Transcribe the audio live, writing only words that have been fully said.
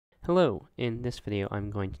Hello, in this video I'm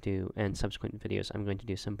going to do, and subsequent videos, I'm going to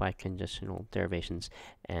do some biconditional derivations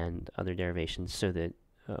and other derivations so that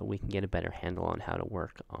we can get a better handle on how to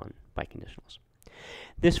work on biconditionals.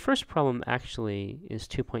 This first problem actually is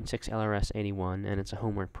 2.6 LRS 81, and it's a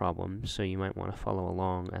homework problem, so you might want to follow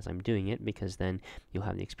along as I'm doing it, because then you'll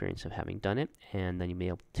have the experience of having done it, and then you'll be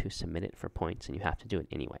able to submit it for points, and you have to do it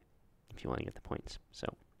anyway if you want to get the points. So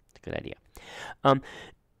it's a good idea.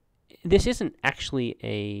 This isn't actually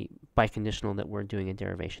a biconditional that we're doing a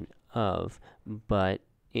derivation of, but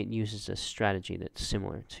it uses a strategy that's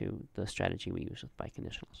similar to the strategy we use with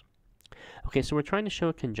biconditionals. Okay, so we're trying to show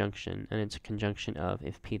a conjunction, and it's a conjunction of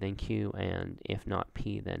if P then Q, and if not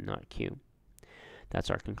P then not Q. That's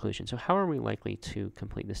our conclusion. So how are we likely to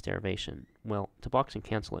complete this derivation? Well, to box and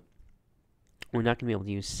cancel it, we're not going to be able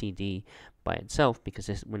to use CD by itself because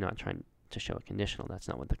we're not trying to show a conditional. That's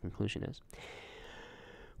not what the conclusion is.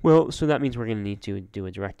 Well, so that means we're going to need to do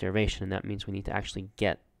a direct derivation, and that means we need to actually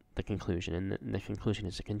get the conclusion, and the conclusion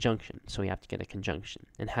is a conjunction, so we have to get a conjunction.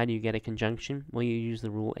 And how do you get a conjunction? Well, you use the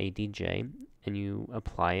rule ADJ, and you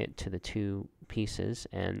apply it to the two pieces,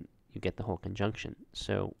 and you get the whole conjunction.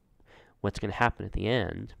 So what's going to happen at the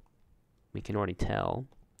end, we can already tell,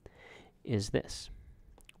 is this.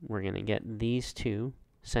 We're going to get these two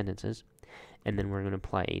sentences, and then we're going to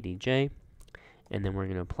apply ADJ, and then we're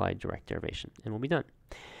going to apply direct derivation, and we'll be done.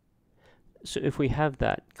 So if we have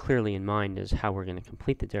that clearly in mind as how we're going to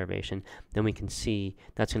complete the derivation, then we can see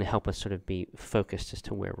that's going to help us sort of be focused as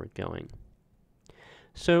to where we're going.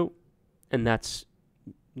 So, and that's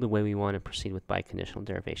the way we want to proceed with biconditional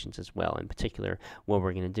derivations as well. In particular, what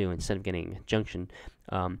we're going to do, instead of getting a conjunction,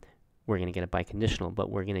 we're going to get a biconditional, but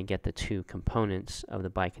we're going to get the two components of the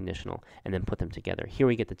biconditional and then put them together. Here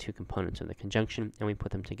we get the two components of the conjunction, and we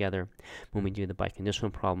put them together. When we do the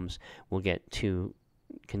biconditional problems, we'll get two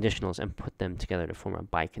conditionals and put them together to form a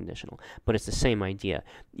biconditional. But it's the same idea.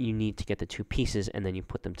 You need to get the two pieces, and then you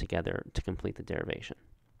put them together to complete the derivation.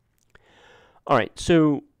 All right,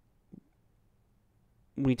 so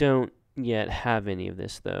we don't yet have any of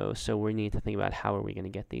this, though, so we need to think about how are we going to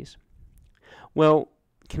get these. Well,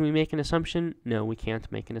 can we make an assumption? No, we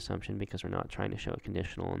can't make an assumption because we're not trying to show a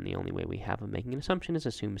conditional, and the only way we have of making an assumption is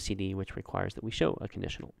assume CD, which requires that we show a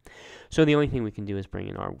conditional. So the only thing we can do is bring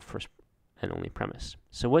in our first and only premise.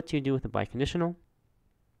 So what do you do with a biconditional?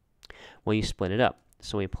 Well, you split it up.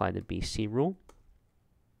 So we apply the BC rule,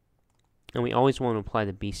 and we always want to apply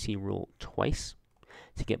the BC rule twice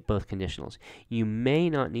to get both conditionals. You may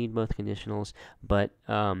not need both conditionals, but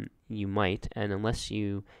you might, and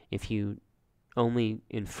if you only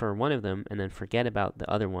infer one of them and then forget about the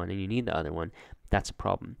other one and you need the other one, that's a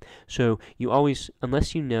problem. So you always,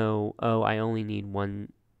 unless you know, oh, I only need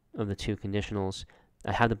one of the two conditionals,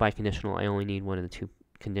 I have the biconditional, I only need one of the two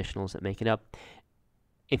conditionals that make it up.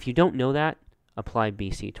 If you don't know that, apply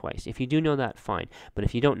BC twice. If you do know that, fine. But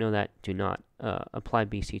if you don't know that, do not apply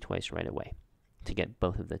BC twice right away to get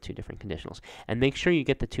both of the two different conditionals. And make sure you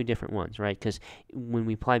get the two different ones, right? Because when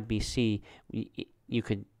we apply BC, you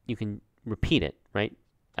can repeat it, right?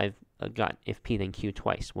 I've got if P then Q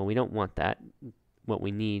twice. Well, we don't want that. What we're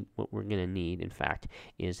going to need, in fact,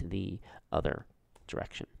 is the other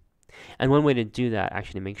direction. And one way to do that,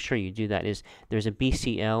 actually to make sure you do that, is there's a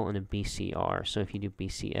BCL and a BCR. So if you do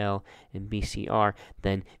BCL and BCR,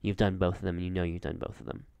 then you've done both of them, and you know you've done both of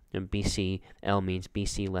them. And BCL means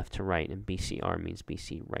BC left to right, and BCR means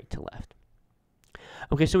BC right to left.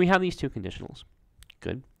 Okay, so we have these two conditionals.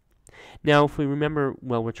 Good. Now, if we remember,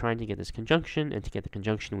 well, we're trying to get this conjunction, and to get the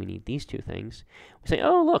conjunction we need these two things. We say,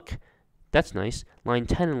 oh, look, that's nice. Line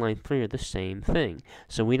 10 and line 3 are the same thing.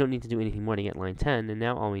 So we don't need to do anything more to get line 10, and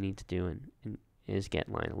now all we need to do is get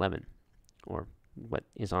line 11, or what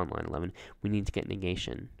is on line 11. We need to get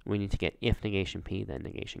negation. We need to get if negation P, then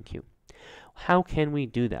negation Q. How can we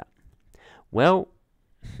do that? Well,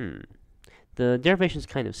 the derivation is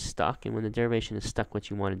kind of stuck, and when the derivation is stuck, what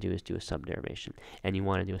you want to do is do a subderivation. And you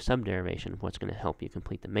want to do a subderivation of what's going to help you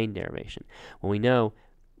complete the main derivation. Well, we know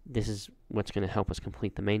this is what's going to help us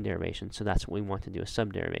complete the main derivation, so that's what we want to do a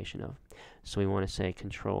subderivation of. So we want to say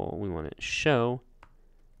control, we want to show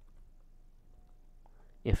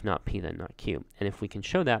if not P, then not Q. And if we can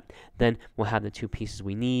show that, then we'll have the two pieces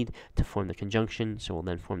we need to form the conjunction, so we'll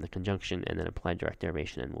then form the conjunction and then apply direct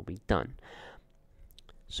derivation, and we'll be done.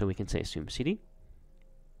 So we can say assume CD,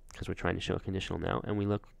 because we're trying to show a conditional now, and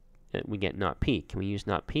we get not P. Can we use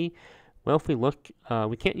not P? Well, if we look,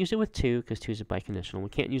 we can't use it with 2 because 2 is a biconditional. We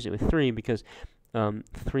can't use it with 3 because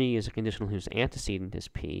 3 is a conditional whose antecedent is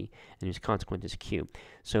P and whose consequent is Q.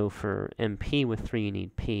 So for MP with 3, you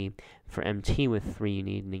need P. For MT with 3, you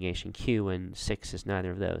need negation Q, and 6 is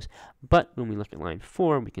neither of those. But when we look at line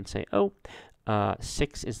 4, we can say, oh,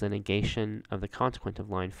 6 is the negation of the consequent of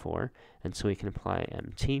line 4, and so we can apply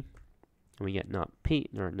MT. And we get not P,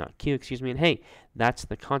 or not Q, excuse me, and hey, that's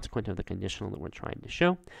the consequent of the conditional that we're trying to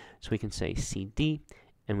show. So we can say CD,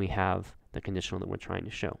 and we have the conditional that we're trying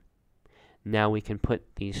to show. Now we can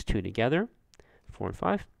put these two together, 4 and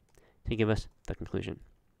 5, to give us the conclusion.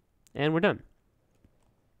 And we're done.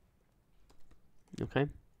 Okay.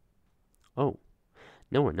 Oh,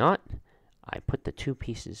 no we're not. I put the two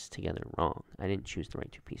pieces together wrong. I didn't choose the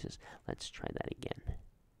right two pieces. Let's try that again.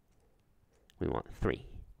 We want 3.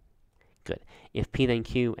 Good. If P then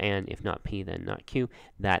Q, and if not P then not Q,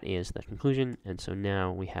 that is the conclusion, and so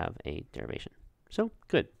now we have a derivation. So,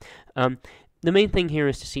 good. The main thing here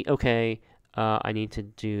is to see, okay, I need to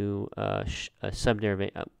do a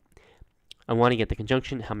subderivation. I want to get the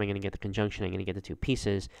conjunction. How am I going to get the conjunction? I'm going to get the two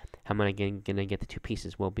pieces. How am I going to get the two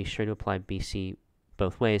pieces? Well, be sure to apply BC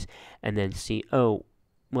both ways, and then see, oh,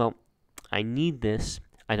 well, I need this.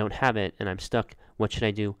 I don't have it, and I'm stuck. What should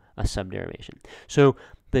I do? A subderivation. So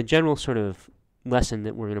the general sort of lesson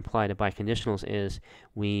that we're going to apply to biconditionals is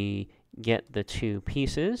we get the two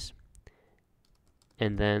pieces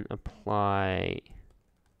and then apply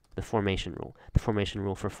the formation rule. The formation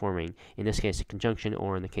rule for forming, in this case, a conjunction,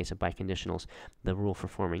 or in the case of biconditionals, the rule for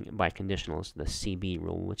forming biconditionals, the CB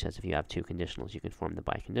rule, which says if you have two conditionals, you can form the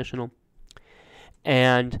biconditional.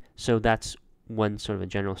 And so that's one sort of a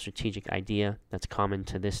general strategic idea that's common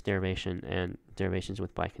to this derivation and derivations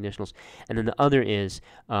with biconditionals. And then the other is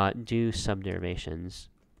do subderivations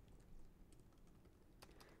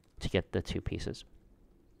to get the two pieces.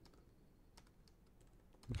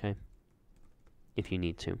 Okay? If you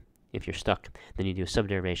need to. If you're stuck, then you do a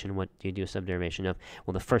subderivation. What do you do a subderivation of?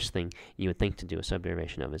 Well, the first thing you would think to do a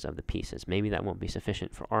subderivation of is of the pieces. Maybe that won't be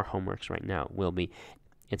sufficient for our homeworks right now. It will be.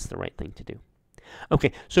 It's the right thing to do.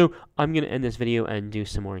 Okay, so I'm going to end this video and do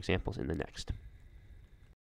some more examples in the next.